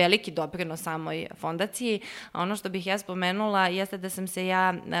dati veliki doprinos samoj fondaciji. A ono što bih ja spomenula jeste da sam se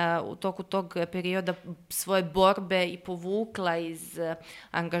ja u toku tog perioda svoje borbe i povukla iz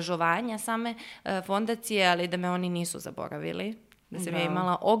angažovanja same fondacije, ali da me oni nisu zaboravili. Da sam ja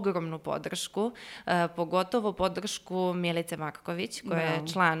imala ogromnu podršku, pogotovo podršku Milice Marković, koja je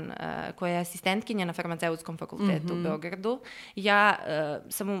član, koja je asistentkinja na farmaceutskom fakultetu u Beogradu. Ja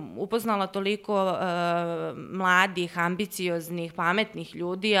sam upoznala toliko mladih, ambicioznih, pametnih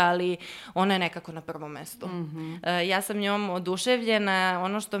ljudi, ali ona je nekako na prvom mestu. Ja sam njom oduševljena.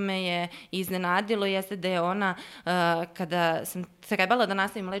 Ono što me je iznenadilo jeste da je ona, kada sam trebala da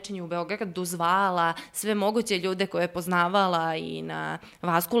nastavim lečenje u Beogradu, zvala sve moguće ljude koje je poznavala i na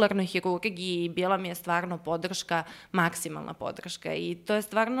vaskularnoj hirurgiji, bila mi je stvarno podrška, maksimalna podrška. I to je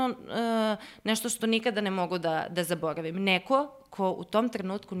stvarno nešto što nikada ne mogu da zaboravim. Neko ko u tom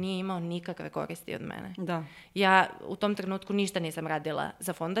trenutku nije imao nikakve koristi od mene. Da. Ja u tom trenutku ništa nisam radila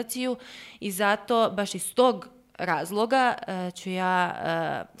za fondaciju i zato baš iz tog razloga ću ja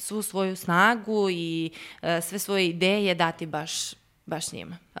svu svoju snagu i sve svoje ideje dati baš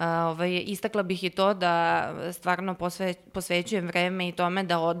njima. Istakla bih i to da stvarno posvećujem vreme i tome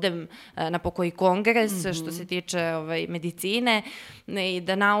da odem na pokoji kongres što se tiče medicine i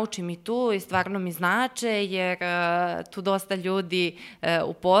da naučim i tu i stvarno mi znače jer tu dosta ljudi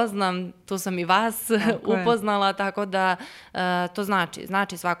upoznam, tu sam i vas upoznala, tako da to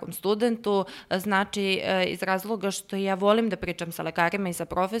znači svakom studentu, znači iz razloga što ja volim da pričam sa lekarima i sa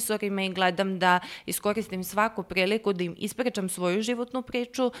profesorima i gledam da iskoristim svaku priliku da im ispričam svoju životnu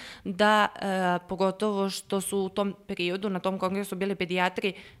priču, da pogotovo što su u tom periodu na tom kongresu bili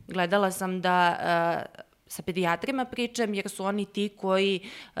pedijatri, gledala sam da sa pedijatrima pričam jer su oni ti koji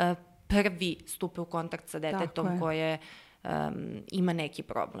prvi stupe u kontakt sa detetom koje ima neki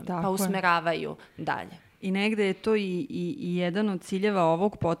problem, pa usmeravaju dalje. I negde je to i jedan od ciljeva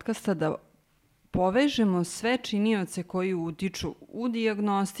ovog podcasta da povežemo sve činioce koji utiču u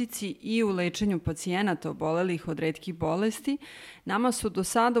dijagnostici i u lečenju pacijenata obolelih od retkih bolesti. Nama su do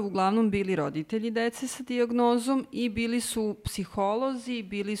sada uglavnom bili roditelji dece sa dijagnozom i bili su psiholozi,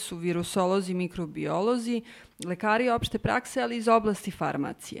 bili su virusolozi, mikrobiolozi, lekari opšte prakse, ali iz oblasti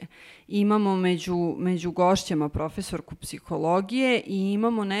farmacije. Imamo među gošćama profesorku psihologije i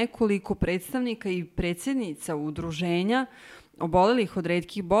imamo nekoliko predstavnika i predsjednica udruženja obolelih od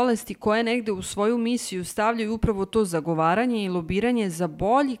retkih bolesti koje negde u svoju misiju stavljaju upravo to zagovaranje i lobiranje za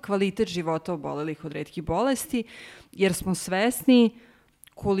bolji kvalitet života obolelih od retkih bolesti, jer smo svesni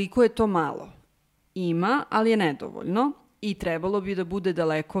koliko je to malo. Ima, ali je nedovoljno i trebalo bi da bude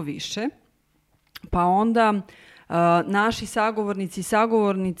daleko više. Pa onda naši sagovornici i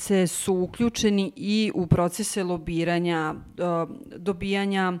sagovornice su uključeni i u procese lobiranja,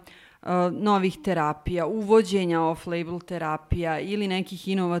 dobijanja novih terapija, uvođenja off-label terapija ili nekih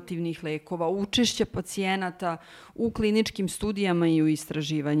inovativnih lekova, učešća pacijenata u kliničkim studijama i u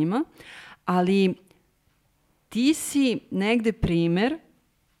istraživanjima, ali ti si negde primer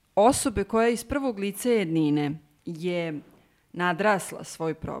osobe koja iz prvog lica jednine je nadrasla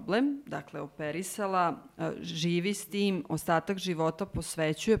svoj problem, dakle operisala, živi s tim, ostatak života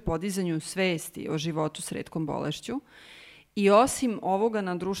posvećuje podizanju svesti o životu s retkom bolešću. I osim ovoga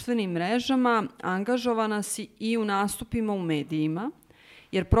na društvenim mrežama, angažovana si i u nastupima u medijima,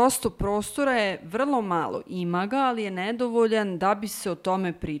 jer prosto prostora je vrlo malo, ima ga, ali je nedovoljan da bi se o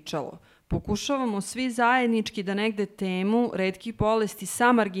tome pričalo. Pokušavamo svi zajednički da negde temu retkih bolesti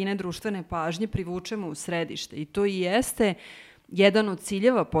sa margine društvene pažnje privučemo u središte. I to i jeste jedan od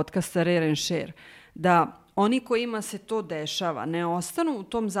ciljeva podcasta Share, da oni kojima se to dešava ne ostanu u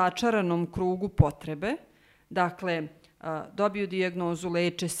tom začaranom krugu potrebe, dakle, dobiju dijagnozu,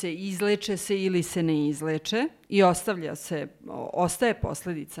 leče se, izleče se ili se ne izleče i ostaje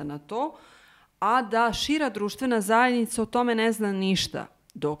posljedica na to, a da šira društvena zajednica o tome ne zna ništa,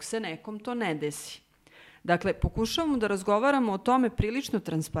 dok se nekom to ne desi. Dakle, pokušavamo da razgovaramo o tome prilično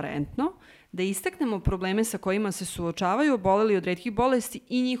transparentno, da istaknemo probleme sa kojima se suočavaju oboleli od retkih bolesti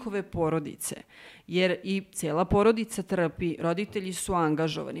i njihove porodice. Jer i cijela porodica trpi, roditelji su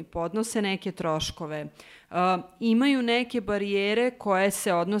angažovani, podnose neke troškove, imaju neke barijere koje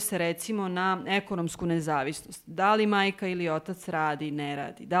se odnose recimo na ekonomsku nezavisnost. Da li majka ili otac radi, ne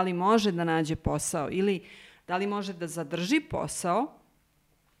radi, da li može da nađe posao ili da li može da zadrži posao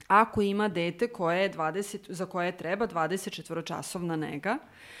ako ima dete za koje treba 24-časovna nega.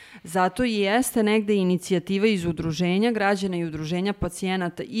 Zato i jeste negde inicijativa iz udruženja građana i udruženja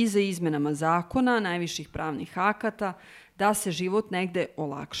pacijenata i za izmenama zakona, najviših pravnih akata, da se život negde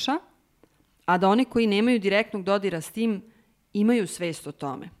olakša, a da oni koji nemaju direktnog dodira s tim imaju svest o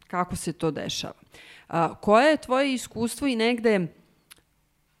tome. Kako se to dešava? Koje je tvoje iskustvo i negde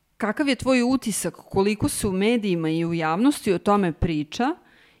kakav je tvoj utisak, koliko se u medijima i u javnosti o tome priča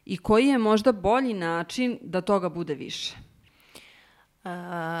i koji je možda bolji način da toga bude više?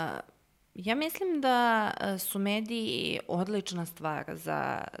 Ja mislim da su mediji odlična stvar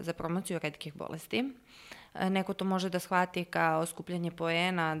za promociju retkih bolesti. Neko to može da shvati kao skupljanje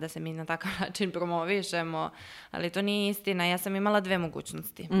poena, da se mi na takav način promovišemo, ali to nije istina. Ja sam imala 2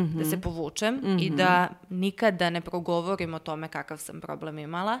 mogućnosti. Da se povučem i da nikada ne progovorim o tome kakav sam problem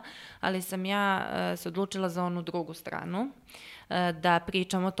imala, ali sam ja se odlučila za onu drugu stranu, da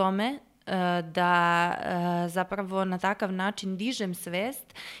pričam o tome, da zapravo na takav način dižem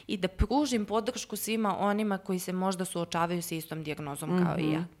svest i da pružim podršku svima onima koji se možda suočavaju sa istom dijagnozom kao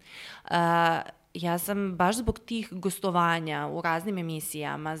i ja. Ja sam baš zbog tih gostovanja u raznim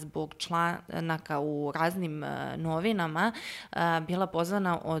emisijama, zbog članaka u raznim novinama, bila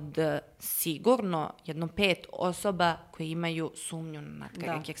pozvana od sigurno jedno 5 osoba koji imaju sumnju na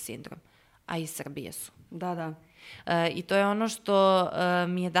Nutcracker sindrom, a iz Srbije su. Da. I to je ono što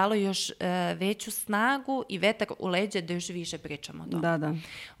mi je dalo još veću snagu i vetar u leđe da još više pričamo o tome. Da.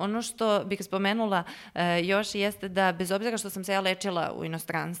 Ono što bih spomenula još jeste da bez obzira što sam se ja lečila u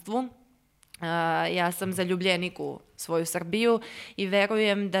inostranstvu, ja sam zaljubljenik u svoju Srbiju i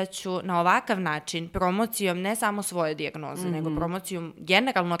verujem da ću na ovakav način promocijom ne samo svoje dijagnoze, nego promocijom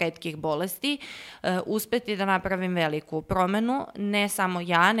generalno retkih bolesti uspeti da napravim veliku promenu, ne samo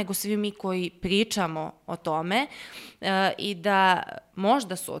ja, nego svi mi koji pričamo o tome i da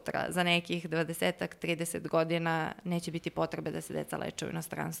možda sutra za nekih 20-ak, 30 godina neće biti potrebe da se deca leče u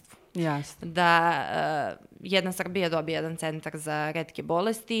inostranstvu. Jasno. Da jedna Srbija dobije jedan centar za retke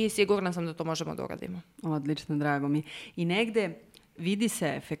bolesti i sigurna sam da to možemo da uradimo. Odlično, drago mi. I negde vidi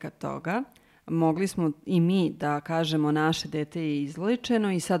se efekat toga. Mogli smo i mi da kažemo naše dete je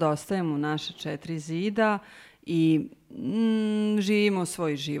izlečeno i sad ostajemo u naše 4 zida i živimo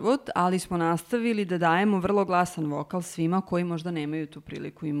svoj život, ali smo nastavili da dajemo vrlo glasan vokal svima koji možda nemaju tu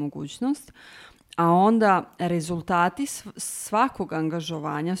priliku i mogućnost. A onda rezultati svakog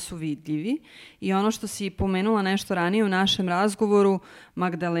angažovanja su vidljivi i ono što si pomenula nešto ranije u našem razgovoru,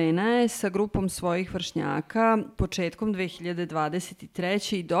 Magdalena je sa grupom svojih vršnjaka početkom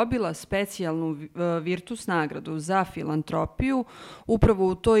 2023. i dobila specijalnu Virtus nagradu za filantropiju upravo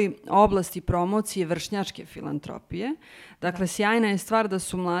u toj oblasti promocije vršnjačke filantropije. Dakle, sjajna je stvar da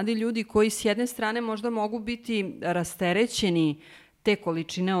su mladi ljudi koji s jedne strane možda mogu biti rasterećeni te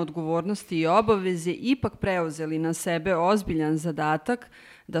količine odgovornosti i obaveze ipak preuzeli na sebe ozbiljan zadatak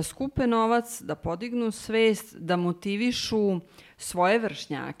da skupe novac, da podignu svest, da motivišu svoje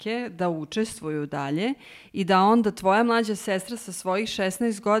vršnjake, da učestvuju dalje i da onda tvoja mlađa sestra sa svojih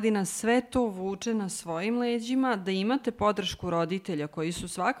 16 godina sve to vuče na svojim leđima, da imate podršku roditelja koji su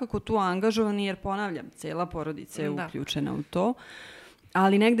svakako tu angažovani, jer ponavljam, cela porodica je uključena u to.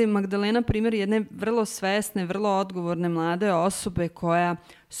 Ali negde je Magdalena primjer jedne vrlo svesne, vrlo odgovorne mlade osobe koja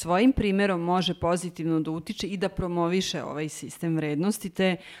svojim primjerom može pozitivno da utiče i da promoviše ovaj sistem vrednosti.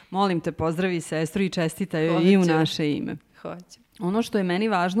 Te, molim te, pozdravi sestru i čestitaj joj i u naše ime. Hoću. Ono što je meni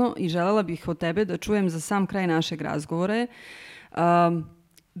važno i želela bih od tebe da čujem za sam kraj našeg razgovora je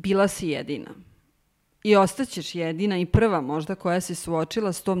bila si jedina. I ostaćeš jedina i prva možda koja se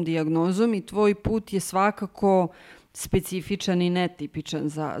suočila s tom dijagnozom i tvoj put je svakako specifičan i netipičan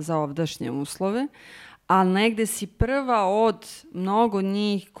za ovdašnje uslove, ali negde si prva od mnogo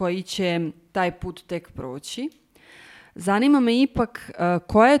njih koji će taj put tek proći. Zanima me ipak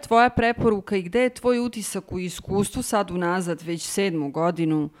koja je tvoja preporuka i gde je tvoj utisak u iskustvu sad unazad već 7.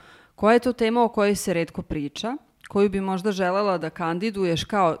 godinu, koja je to tema o kojoj se retko priča, koju bi možda želela da kandiduješ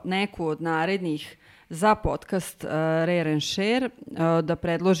kao neku od narednih za podcast Rare and Share, da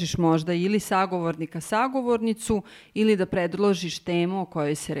predložiš možda ili sagovornika, sagovornicu ili da predložiš temu o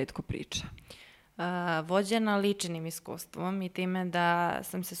kojoj se retko priča. Vođena ličnim iskustvom i time da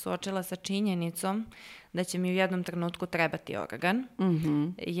sam se suočila sa činjenicom da će mi u jednom trenutku trebati organ.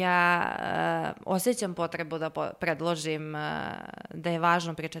 Ja osjećam potrebu da predložim da je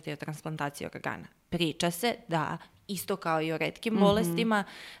važno pričati o transplantaciji organa. Priča se, da, isto kao i o retkim bolestima,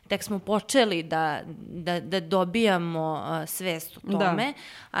 tek smo počeli da dobijamo svest o tome,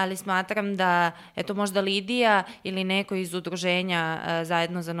 ali smatram da, eto, možda Lidija ili neko iz udruženja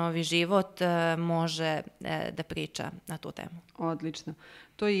Zajedno za novi život može da priča na tu temu. Odlično.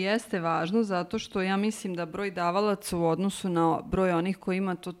 To i jeste važno zato što ja mislim da broj davalaca u odnosu na broj onih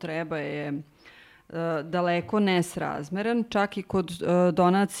kojima to treba je daleko nesrazmeran, čak i kod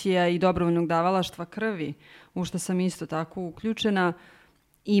donacija i dobrovoljnog davalaštva krvi, u što sam isto tako uključena.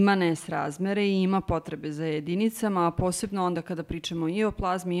 ima nesrazmere i ima potrebe za jedinicama, a posebno onda kada pričamo i o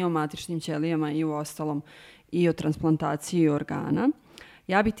plazmi i o matičnim ćelijama i u ostalom i o transplantaciji organa.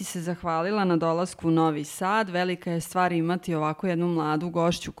 Ja bih ti se zahvalila na dolasku u Novi Sad. Velika je stvar imati ovako jednu mladu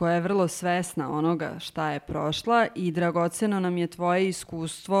gošću koja je vrlo svesna onoga šta je prošla i dragoceno nam je tvoje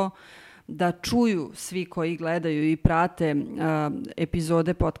iskustvo da čuju svi koji gledaju i prate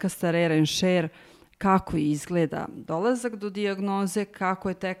epizode podcasta Rare and Share kako izgleda dolazak do dijagnoze, kako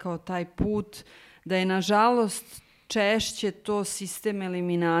je tekao taj put, da je nažalost češće to sistem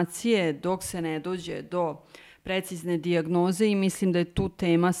eliminacije dok se ne dođe do precizne dijagnoze i mislim da je tu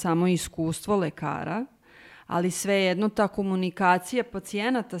tema samo iskustvo lekara, ali svejedno ta komunikacija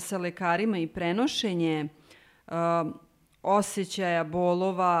pacijenata sa lekarima i prenošenje osjećaja,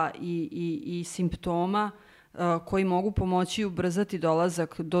 bolova i simptoma koji mogu pomoći i ubrzati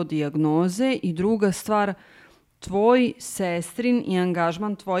dolazak do dijagnoze. I druga stvar, tvoj sestrin i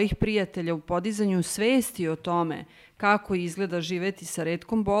angažman tvojih prijatelja u podizanju svesti o tome kako izgleda živeti sa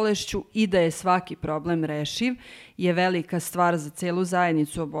retkom bolešću i da je svaki problem rešiv je velika stvar za celu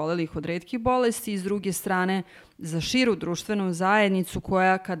zajednicu obolelih od retkih bolesti i s druge strane za širu društvenu zajednicu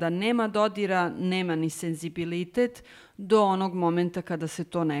koja kada nema dodira, nema ni senzibilitet do onog momenta kada se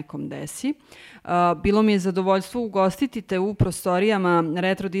to nekom desi. Bilo mi je zadovoljstvo ugostiti te u prostorijama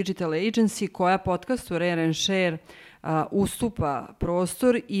Retro Digital Agency koja podcastu Rare and Share ustupa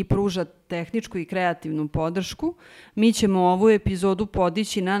prostor i pruža tehničku i kreativnu podršku. Mi ćemo ovu epizodu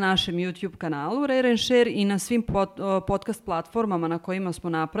podići na našem YouTube kanalu Rare and Share i na svim podcast platformama na kojima smo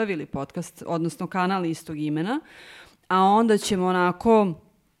napravili podcast, odnosno kanal istog imena, a onda ćemo onako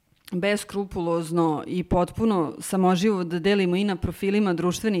beskrupulozno i potpuno samoživo da delimo i na profilima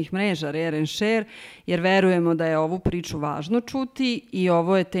društvenih mreža Rare and Share, jer verujemo da je ovu priču važno čuti i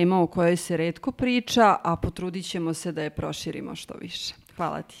ovo je tema o kojoj se retko priča, a potrudit ćemo se da je proširimo što više.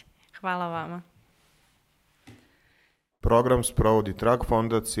 Hvala ti. Hvala vama. Program sprovodi Trag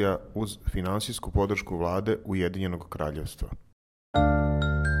fondacija uz finansijsku podršku vlade Ujedinjenog kraljevstva.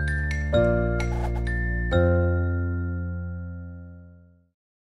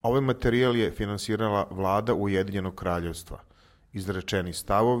 Ovaj materijal je finansirala vlada Ujedinjenog kraljevstva. Izrečeni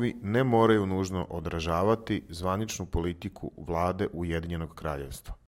stavovi ne moraju nužno odražavati zvaničnu politiku vlade Ujedinjenog kraljevstva.